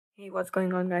Hey, what's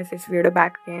going on, guys? It's Weirdo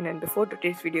back again, and before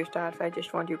today's video starts, I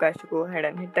just want you guys to go ahead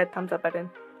and hit that thumbs up button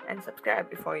and subscribe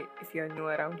if you're new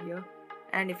around here,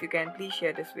 and if you can, please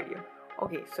share this video.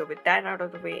 Okay, so with that out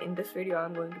of the way, in this video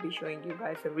I'm going to be showing you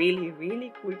guys a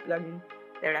really cool plugin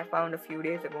that I found a few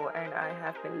days ago, and I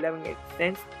have been loving it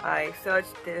since. I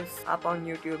searched this up on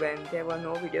YouTube and there were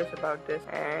no videos about this,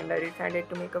 and I decided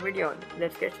to make a video on it.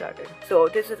 Let's get started. So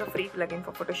this is a free plugin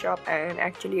for Photoshop, and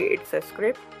actually it's a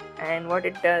script, and what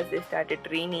it does is that it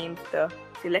renames the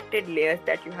selected layers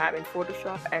that you have in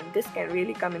Photoshop, and this can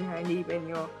really come in handy when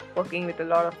you're working with a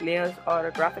lot of layers or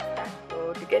a graphics pack.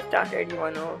 So to get started, you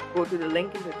want to go to the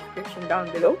link in the description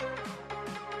down below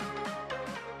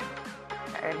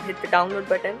and hit the download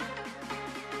button.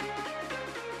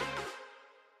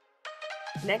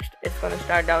 Next, it's going to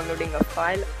start downloading a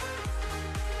file.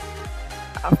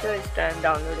 After it's done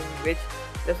downloading, which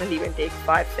doesn't even take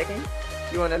 5 seconds,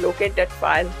 you want to locate that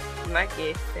file. In my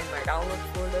case, it's in my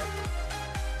downloads folder.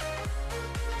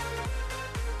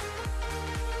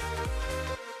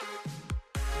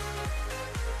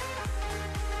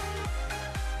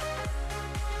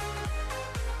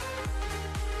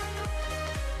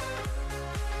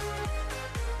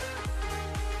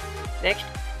 Next,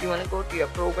 you want to go to your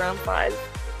program files,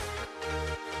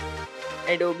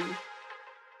 Adobe,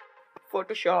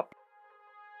 Photoshop,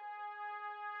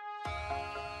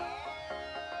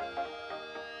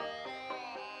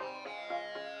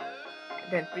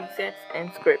 then presets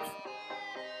and scripts,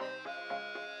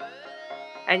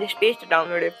 and just paste the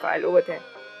downloaded file over there.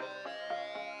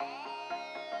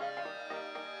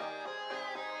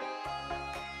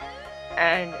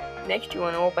 And next, you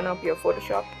want to open up your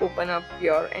Photoshop, open up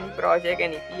your any project,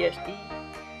 any PSD,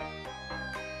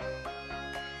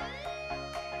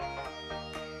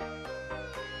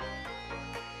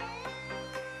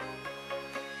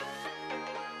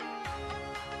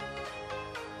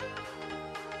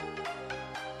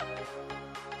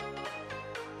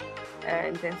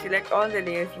 and then select all the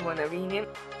layers you want to rename,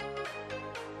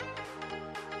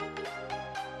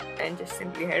 and just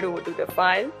simply head over to the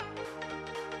file,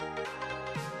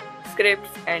 scripts,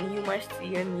 and you must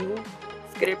see a new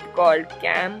script called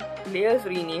Cam Layers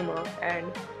Renamer,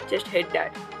 and just hit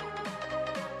that.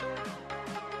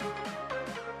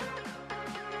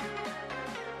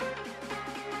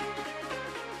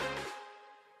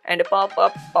 And a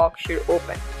pop-up box should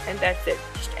open, and that's it.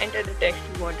 Just enter the text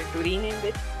you wanted to rename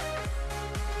with,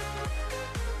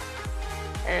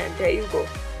 and there you go.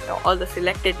 Now all the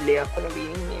selected layers are going to be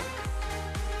renamed.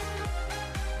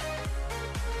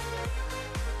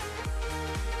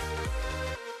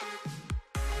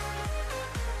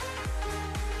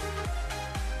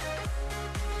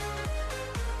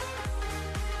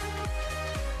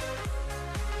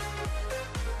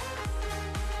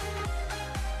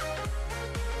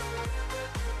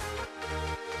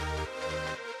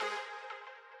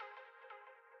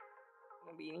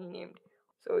 Be renamed.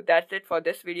 So that's it for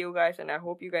this video, guys, and I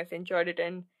hope you guys enjoyed it,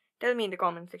 and tell me in the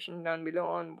comment section down below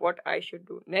on what I should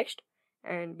do next,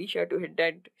 and be sure to hit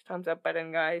that thumbs up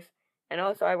button, guys. And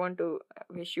also I want to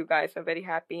wish you guys a very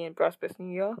happy and prosperous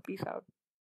new year. Peace out.